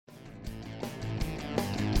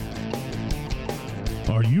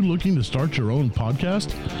Are you looking to start your own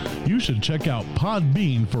podcast? You should check out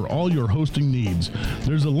Podbean for all your hosting needs.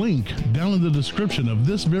 There's a link down in the description of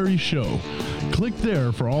this very show. Click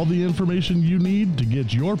there for all the information you need to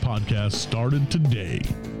get your podcast started today.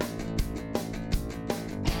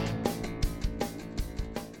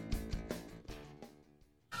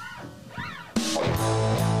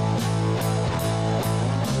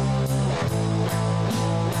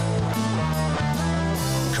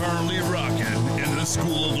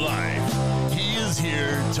 School of Life. He is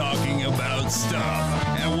here talking about stuff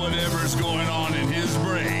and whatever's going on in his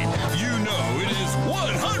brain. You know it is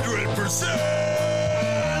 100%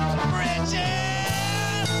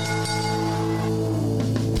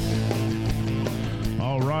 Bridget!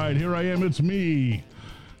 All right, here I am. It's me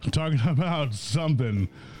talking about something.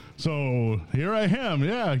 So here I am.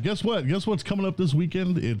 Yeah, guess what? Guess what's coming up this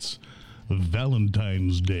weekend? It's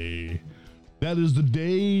Valentine's Day. That is the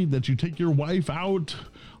day that you take your wife out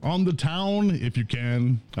on the town, if you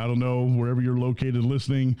can. I don't know, wherever you're located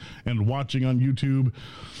listening and watching on YouTube.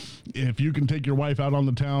 If you can take your wife out on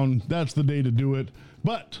the town, that's the day to do it.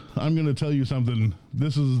 But I'm going to tell you something.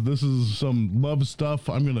 This is some love stuff.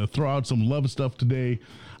 I'm going to throw out some love stuff today.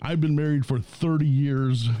 I've been married for 30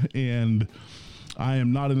 years and I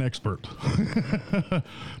am not an expert,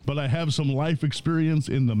 but I have some life experience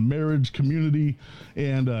in the marriage community,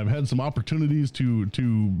 and I've had some opportunities to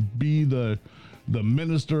be the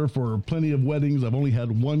minister for plenty of weddings. I've only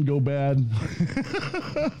had one go bad.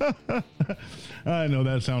 I know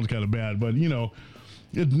that sounds kind of bad, but you know,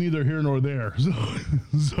 it's neither here nor there.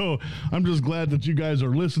 So I'm just glad that you guys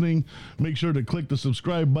are listening. Make sure to click the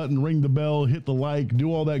subscribe button, ring the bell, hit the like,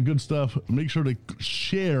 do all that good stuff. Make sure to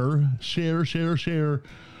share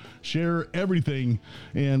everything.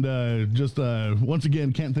 And once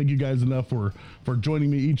again, can't thank you guys enough for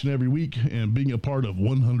joining me each and every week and being a part of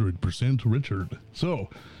 100% Richard. So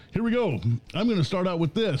here we go. I'm going to start out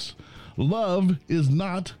with this. Love is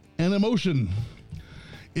not an emotion.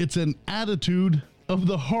 It's an attitude of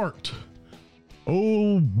the heart.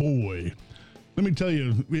 Oh boy. Let me tell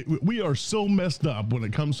you, we are so messed up when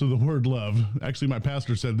it comes to the word love. Actually, my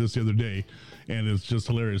pastor said this the other day, and it's just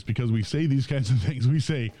hilarious because we say these kinds of things. We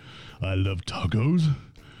say, I love tacos.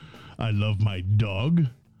 I love my dog.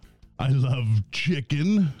 I love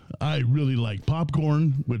chicken. I really like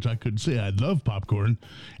popcorn, which I could say I love popcorn.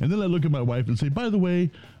 And then I look at my wife and say, by the way,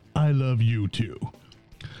 I love you too.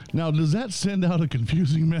 Now, does that send out a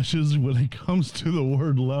confusing message when it comes to the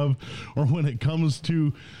word love, or when it comes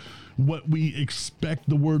to what we expect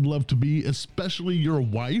the word love to be, especially your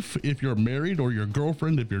wife, if you're married, or your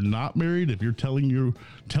girlfriend, if you're not married, if you're telling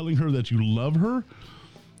her that you love her?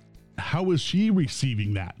 How is she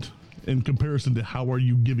receiving that in comparison to how are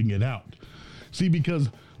you giving it out? See, because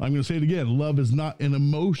I'm going to say it again, love is not an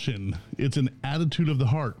emotion. It's an attitude of the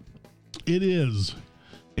heart. It is,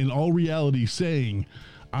 in all reality, saying,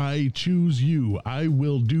 I choose you. I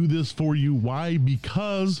will do this for you. Why?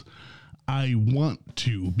 Because I want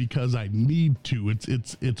to, because I need to.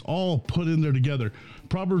 It's all put in there together.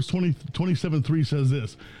 Proverbs 27:3 says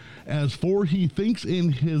this, as for he thinks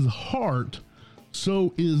in his heart,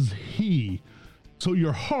 so is he. So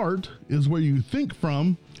your heart is where you think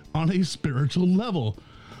from on a spiritual level.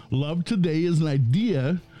 Love today is an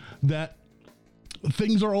idea that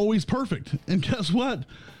things are always perfect. And guess what?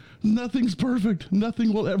 Nothing's perfect.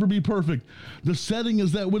 Nothing will ever be perfect. The setting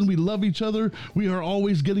is that when we love each other, we are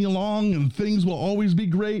always getting along and things will always be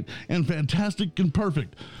great and fantastic and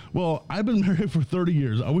perfect. Well, I've been married for 30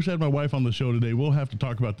 years. I wish I had my wife on the show today. We'll have to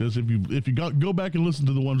talk about this. If you go back and listen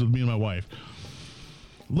to the ones with me and my wife.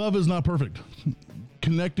 Love is not perfect.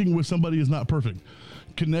 Connecting with somebody is not perfect.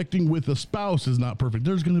 Connecting with a spouse is not perfect.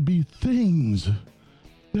 There's going to be things.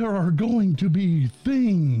 There are going to be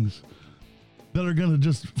things that are going to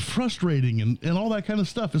just frustrating and all that kind of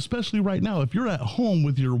stuff, especially right now. If you're at home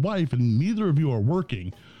with your wife and neither of you are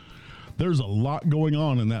working, there's a lot going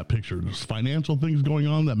on in that picture. There's financial things going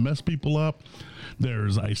on that mess people up.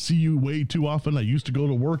 There's, I see you way too often. I used to go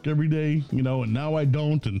to work every day, and now I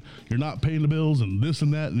don't, and you're not paying the bills and this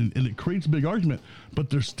and that, and it creates a big argument, but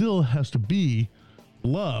there still has to be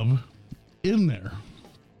love in there.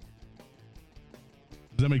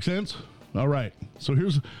 Does that make sense? All right. So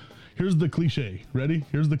here's the cliche. Ready?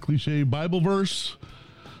 Here's the cliche Bible verse.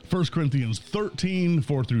 1 Corinthians 13,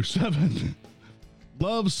 4-7.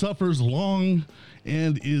 Love suffers long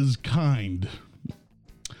and is kind.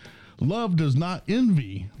 Love does not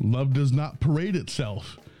envy. Love does not parade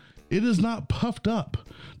itself. It is not puffed up,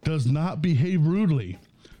 does not behave rudely,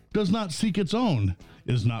 does not seek its own,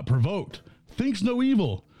 is not provoked, thinks no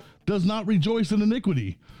evil, does not rejoice in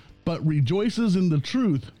iniquity, but rejoices in the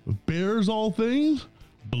truth, bears all things,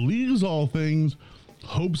 believes all things,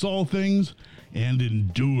 hopes all things, and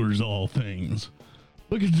endures all things.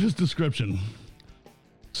 Look at this description.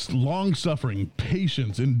 Long suffering,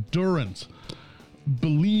 patience, endurance,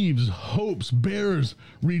 believes, hopes, bears,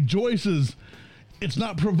 rejoices. It's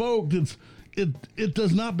not provoked. It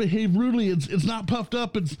does not behave rudely. It's not puffed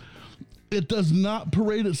up. It does not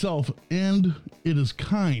parade itself, and it is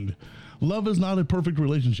kind. Love is not a perfect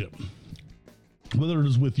relationship, whether it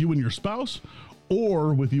is with you and your spouse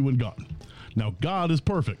or with you and God. Now, God is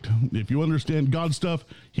perfect. If you understand God's stuff,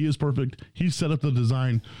 he is perfect. He set up the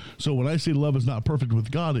design. So when I say love is not perfect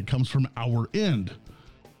with God, it comes from our end.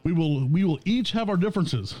 We will each have our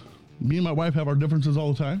differences. Me and my wife have our differences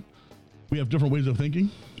all the time. We have different ways of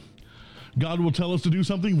thinking. God will tell us to do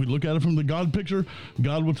something. We look at it from the God picture.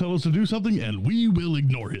 God will tell us to do something, and we will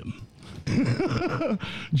ignore him.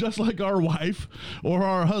 Just like our wife or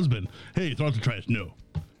our husband. Hey, throw out the trash. No.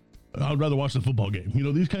 I'd rather watch the football game. You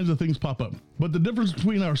know, these kinds of things pop up. But the difference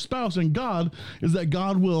between our spouse and God is that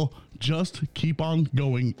God will just keep on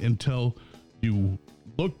going until you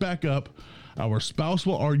look back up. Our spouse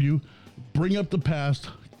will argue, bring up the past,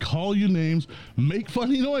 call you names, make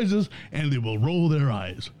funny noises, and they will roll their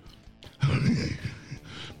eyes.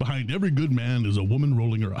 Behind every good man is a woman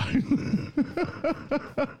rolling her eye.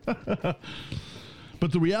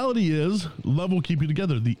 But the reality is, love will keep you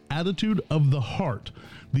together. The attitude of the heart,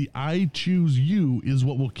 the I choose you, is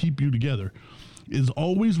what will keep you together. Is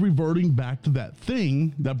always reverting back to that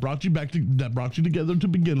thing that brought you together to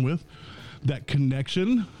begin with. That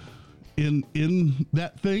connection in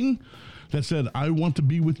that thing that said, I want to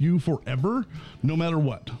be with you forever, no matter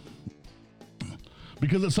what.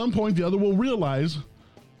 Because at some point the other will realize,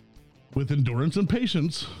 with endurance and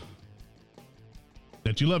patience,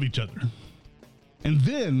 that you love each other. And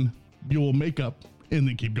then you will make up and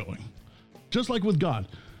then keep going. Just like with God.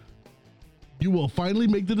 You will finally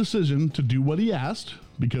make the decision to do what he asked,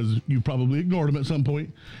 because you probably ignored him at some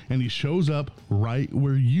point, and he shows up right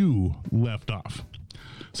where you left off.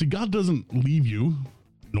 See, God doesn't leave you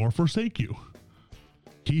nor forsake you.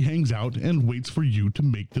 He hangs out and waits for you to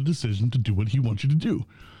make the decision to do what he wants you to do.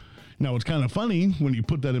 Now, it's kind of funny when you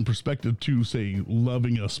put that in perspective to, say,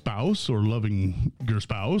 loving a spouse or loving your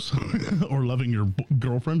spouse or loving your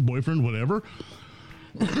girlfriend, boyfriend, whatever.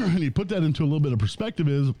 And you put that into a little bit of perspective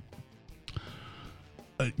is,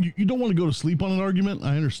 you don't want to go to sleep on an argument.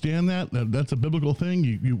 I understand that. That's a biblical thing.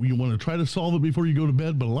 You want to try to solve it before you go to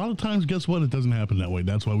bed. But a lot of times, guess what? It doesn't happen that way.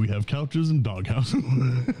 That's why we have couches and doghouses.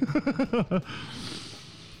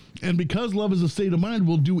 And because love is a state of mind,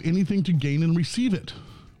 we'll do anything to gain and receive it.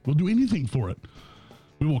 We'll do anything for it.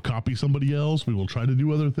 We will copy somebody else. We will try to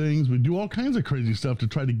do other things. We do all kinds of crazy stuff to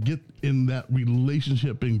try to get in that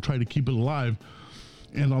relationship and try to keep it alive.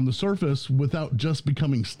 And on the surface, without just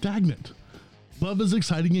becoming stagnant. Love is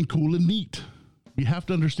exciting and cool and neat. You have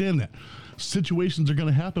to understand that. Situations are going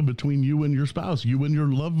to happen between you and your spouse, you and your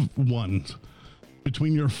loved ones,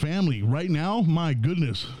 between your family. Right now, my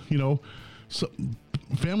goodness,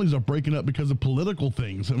 families are breaking up because of political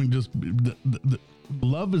things. I mean, just the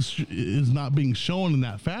love is not being shown in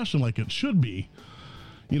that fashion like it should be.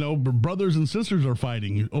 Brothers and sisters are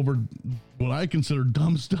fighting over what I consider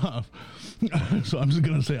dumb stuff. So I'm just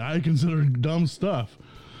going to say I consider dumb stuff.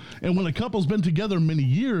 And when a couple's been together many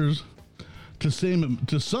years, to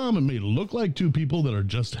some, it may look like two people that are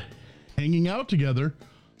just hanging out together.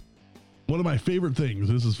 One of my favorite things,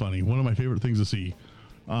 this is funny, one of my favorite things to see,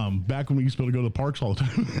 back when we used to be able to go to the parks all the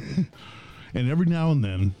time, and every now and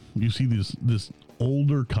then you see this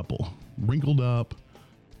older couple, wrinkled up,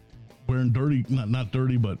 wearing dirty, not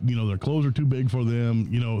dirty, but their clothes are too big for them,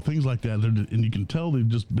 things like that. And you can tell they've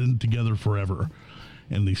just been together forever,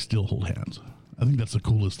 and they still hold hands. I think that's the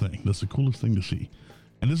coolest thing. That's the coolest thing to see.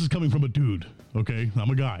 And this is coming from a dude, okay? I'm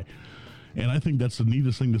a guy. And I think that's the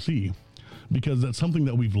neatest thing to see, because that's something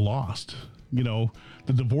that we've lost. The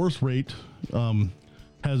divorce rate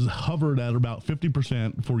has hovered at about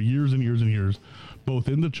 50% for years and years and years, both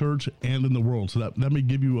in the church and in the world. So that may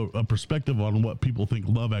give you a perspective on what people think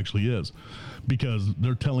love actually is, because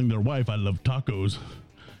they're telling their wife, I love tacos.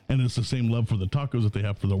 And it's the same love for the tacos that they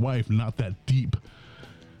have for their wife, not that deep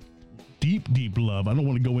love. I don't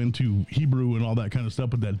want to go into Hebrew and all that kind of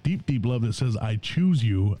stuff, but that deep love that says, I choose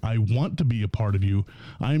you. I want to be a part of you.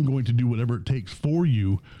 I am going to do whatever it takes for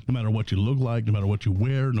you, no matter what you look like, no matter what you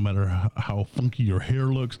wear, no matter how funky your hair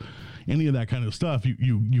looks, any of that kind of stuff.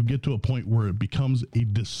 You get to a point where it becomes a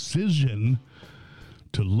decision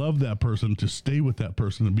to love that person, to stay with that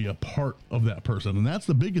person, and be a part of that person. And that's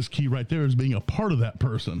the biggest key right there, is being a part of that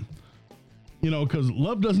person. Because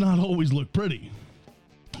love does not always look pretty,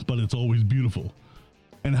 but it's always beautiful.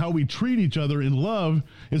 And how we treat each other in love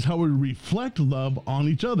is how we reflect love on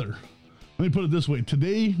each other. Let me put it this way.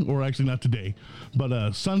 Today, or actually not today,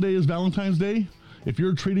 but Sunday is Valentine's Day. If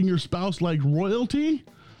you're treating your spouse like royalty,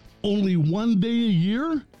 only one day a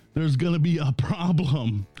year, there's going to be a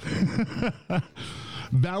problem.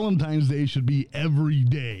 Valentine's Day should be every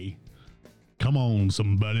day. Come on,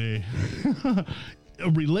 somebody. A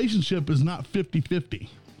relationship is not 50-50.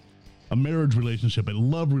 A marriage relationship, a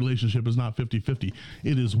love relationship is not 50-50.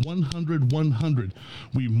 It is 100-100.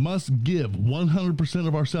 We must give 100%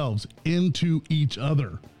 of ourselves into each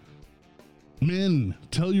other. Men,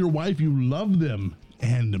 tell your wife you love them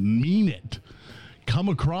and mean it. Come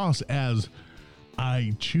across as,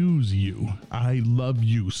 I choose you. I love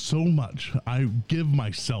you so much. I give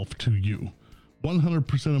myself to you.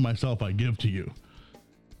 100% of myself I give to you.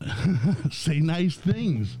 Say nice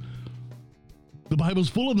things. The Bible's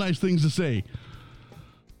full of nice things to say.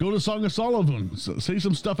 Go to Song of Solomon. Say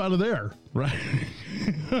some stuff out of there, right?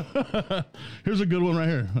 Here's a good one right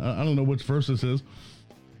here. I don't know which verse this is.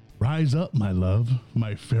 Rise up, my love,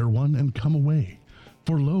 my fair one, and come away.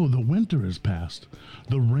 For lo, the winter is past.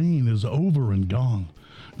 The rain is over and gone.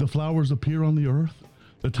 The flowers appear on the earth.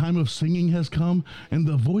 The time of singing has come, and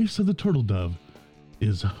the voice of the turtle dove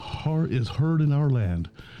is heard in our land.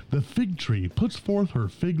 The fig tree puts forth her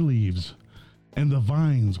fig leaves, and the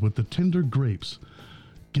vines with the tender grapes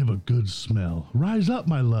give a good smell. Rise up,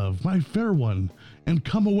 my love, my fair one, and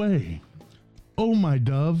come away. O my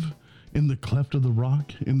dove, in the cleft of the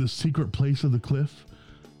rock, in the secret place of the cliff,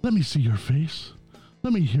 let me see your face.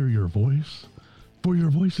 Let me hear your voice. For your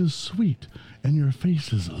voice is sweet, and your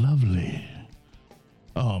face is lovely.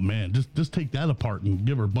 Oh man, just take that apart and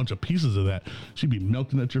give her a bunch of pieces of that. She'd be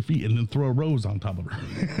melting at your feet, and then throw a rose on top of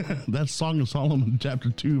her. That's Song of Solomon, chapter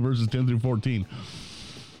 2, verses 10 through 14.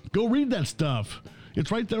 Go read that stuff.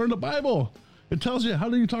 It's right there in the Bible. It tells you how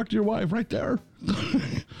do you talk to your wife, right there.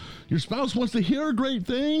 Your spouse wants to hear great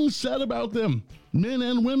things said about them, men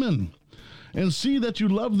and women, and see that you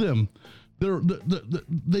love them.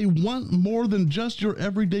 They want more than just your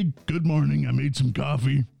everyday, good morning, I made some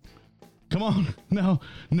coffee. Come on, now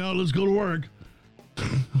let's go to work.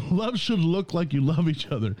 Love should look like you love each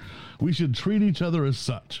other. We should treat each other as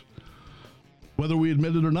such. Whether we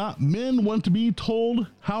admit it or not, men want to be told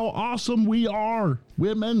how awesome we are.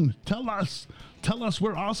 Women, tell us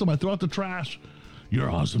we're awesome. I throw out the trash. You're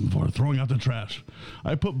awesome for throwing out the trash.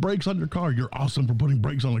 I put brakes on your car. You're awesome for putting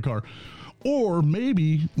brakes on the car. Or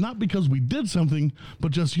maybe not because we did something,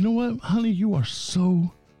 but just, you know what, honey, you are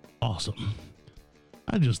so awesome.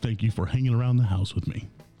 I just thank you for hanging around the house with me.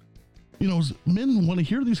 You know, men want to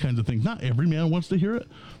hear these kinds of things. Not every man wants to hear it,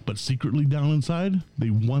 but secretly down inside, they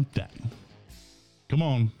want that. Come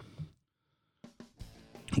on.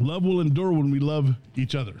 Love will endure when we love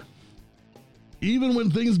each other. Even when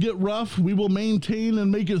things get rough, we will maintain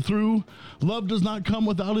and make it through. Love does not come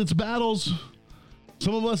without its battles.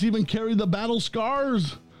 Some of us even carry the battle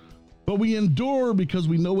scars, but we endure because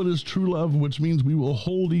we know it is true love, which means we will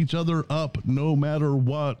hold each other up no matter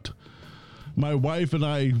what. My wife and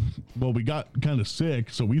I, well, we got kind of sick,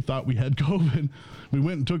 so we thought we had COVID. We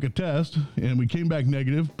went and took a test, and we came back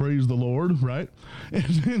negative. Praise the Lord, right? And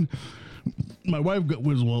then my wife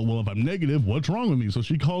was, well, if I'm negative, what's wrong with me? So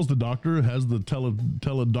she calls the doctor, has the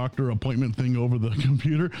tele-doctor appointment thing over the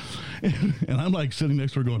computer. And I'm like sitting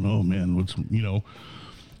next to her going, oh man,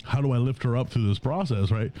 how do I lift her up through this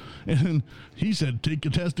process, right? And then he said, take a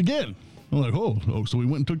test again. I'm like, oh, so we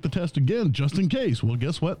went and took the test again, just in case. Well,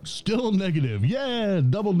 guess what? Still negative. Yeah,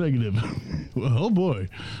 double negative. Oh boy.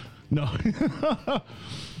 No.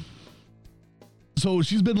 So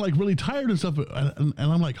she's been like really tired and stuff. And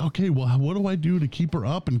I'm like, okay, well, what do I do to keep her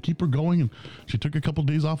up and keep her going? And she took a couple of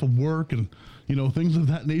days off of work and, things of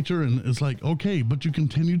that nature. And it's like, okay, but you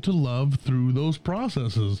continue to love through those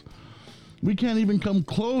processes. We can't even come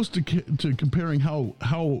close to comparing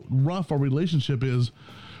how rough our relationship is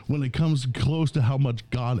when it comes close to how much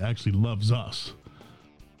God actually loves us.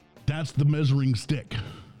 That's the measuring stick.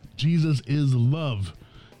 Jesus is love.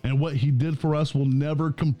 And what he did for us will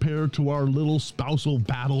never compare to our little spousal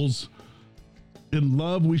battles. In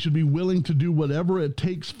love, we should be willing to do whatever it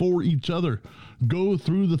takes for each other. Go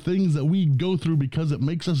through the things that we go through because it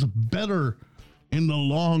makes us better in the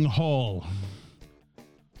long haul.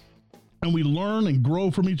 And we learn and grow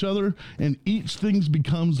from each other, and each thing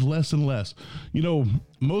becomes less and less.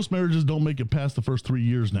 Most marriages don't make it past the first 3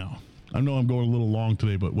 years now. I know I'm going a little long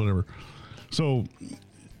today, but whatever. So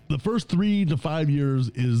the first 3 to 5 years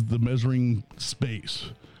is the measuring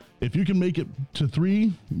space. If you can make it to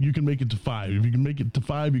 3, you can make it to 5. If you can make it to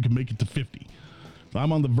 5, you can make it to 50.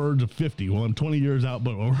 I'm on the verge of 50. Well, I'm 20 years out,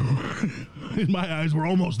 but in my eyes, we're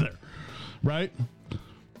almost there, right?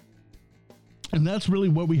 And that's really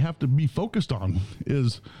what we have to be focused on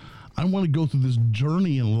is I want to go through this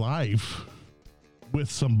journey in life with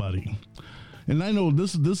somebody. And I know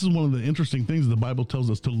this is one of the interesting things the Bible tells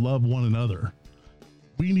us to love one another.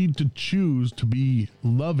 We need to choose to be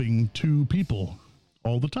loving to people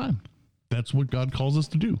all the time. That's what God calls us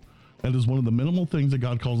to do. That is one of the minimal things that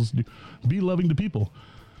God calls us to do. Be loving to people.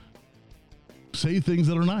 Say things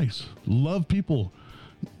that are nice. Love people.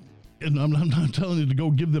 And I'm not telling you to go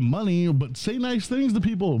give them money, but say nice things to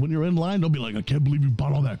people. When you're in line, don't be like, I can't believe you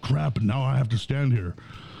bought all that crap and now I have to stand here.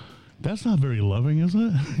 That's not very loving, is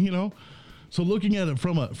it? You know? So looking at it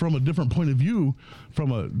from a different point of view,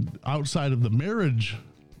 from a outside of the marriage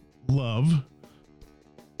love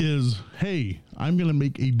is, hey, I'm going to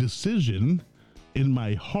make a decision in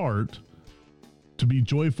my heart to be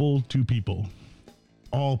joyful to people,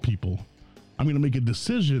 all people. I'm going to make a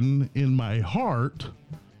decision in my heart.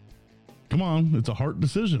 Come on, it's a heart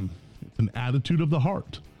decision. It's an attitude of the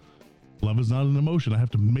heart. Love is not an emotion. I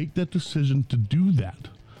have to make that decision to do that.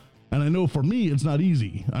 And I know for me, it's not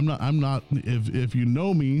easy. I'm not, if you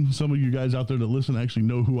know me, some of you guys out there that listen actually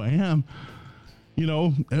know who I am. You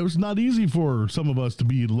know, it was not easy for some of us to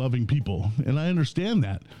be loving people. And I understand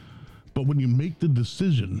that. But when you make the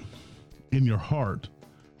decision in your heart,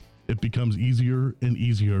 it becomes easier and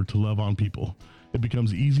easier to love on people. It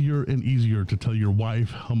becomes easier and easier to tell your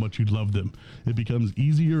wife how much you love them. It becomes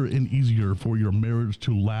easier and easier for your marriage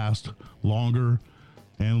to last longer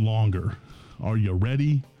and longer. Are you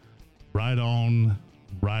ready? Right on,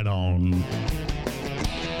 right on.